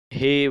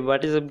Hey,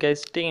 what is up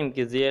guys,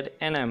 TechMKs here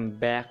and I'm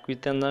back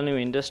with another new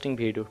interesting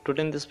video.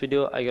 Today in this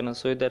video I'm gonna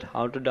show you that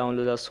how to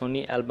download the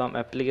Sony Album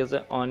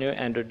application on your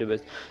Android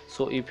device.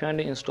 So if you want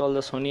to install the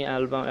Sony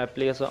Album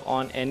application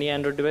on any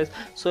Android device,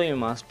 so you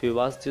must be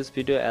watch this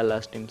video at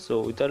last time.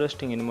 So without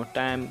wasting any more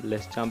time,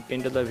 let's jump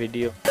into the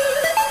video.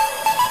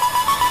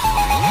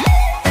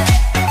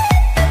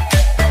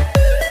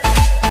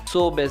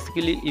 So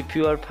basically, if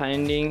you are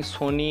finding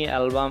Sony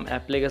Album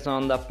application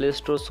on the Play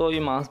Store, so you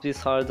must be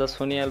search the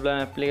Sony Album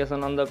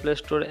application on the Play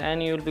Store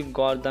and you will be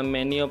got the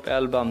many of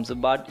albums,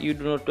 but you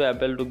do not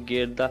able to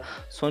get the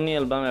Sony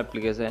Album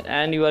application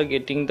and you are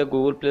getting the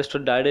Google Play Store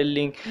direct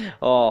link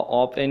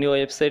of any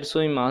website.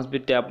 So you must be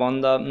tap on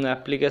the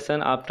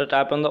application. After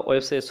tap on the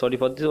website, sorry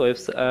for this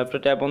website, after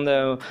tap on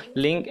the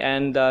link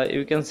and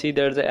you can see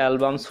there's the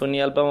album.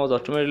 Sony Album was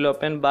automatically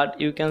open, but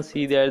you can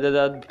see there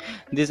that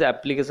this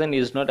application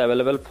is not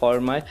available for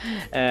my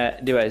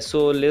device.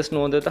 So let's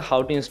know that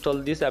how to install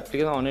this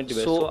application on a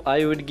device. So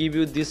I would give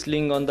you this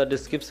link on the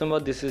description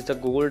box. This is the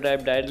Google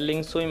Drive direct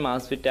link, so you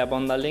must be tap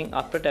on the link.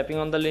 After tapping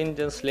on the link,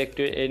 just select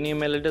your any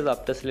email address.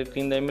 After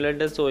selecting the email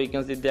address, so you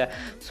can see the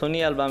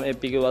Sony Album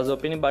APK was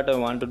opening, but I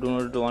want to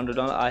download.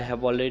 I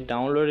have already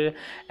downloaded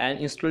and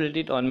installed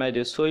it on my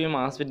device. So you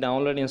must be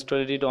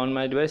installed it on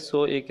my device.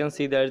 So you can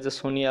see there is the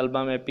Sony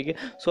Album APK.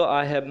 So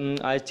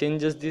I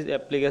changes this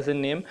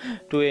application name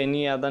to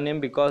any other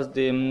name because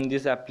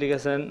this application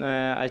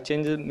I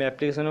changed my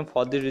application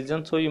for the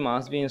reason. So you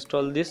must be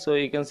install this. So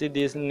you can see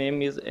this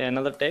name is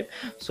another type.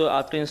 So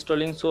after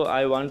installing, so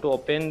I want to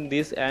open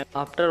this, and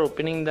after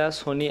opening the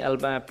Sony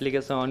Album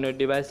application on your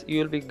device, you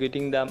will be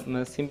getting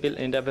the simple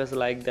interface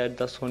like that,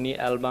 the Sony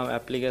Album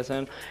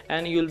application,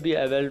 and you will be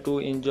able to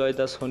enjoy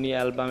the Sony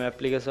Album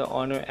application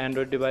on your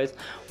Android device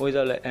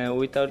without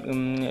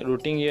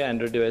rooting your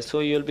Android device.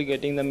 So you will be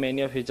getting the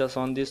many features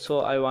on this.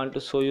 So I want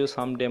to show you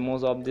some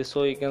demos of this.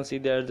 So you can see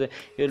there's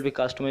you will be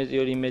customize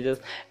your images,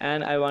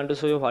 and I want to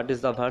show you what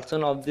is the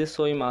version of this.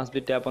 So you must be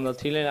tap on the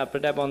three line. After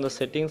tap on the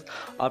settings,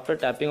 after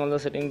tapping on the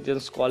settings,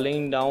 just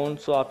scrolling down.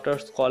 So after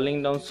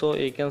scrolling down, so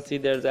you can see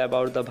there's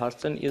about the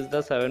version is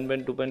the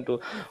 7.2.2.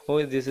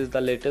 oh, this is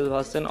the latest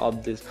version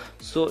of this.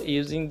 So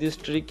using this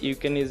trick, you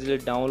can easily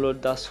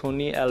download the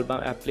Sony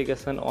Album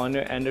application on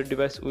your Android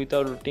device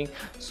without rooting.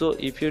 So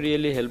if you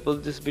really helpful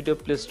this video,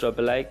 please drop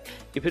a like.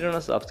 If you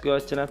don't subscribe our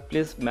channel,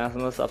 please smash on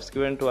the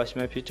subscribe and to watch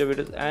my future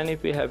videos. And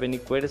if you have any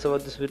queries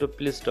about this video,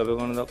 please drop it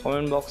on the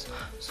comment box.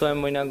 So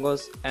I'm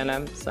Moinagos and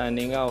I'm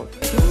signing out.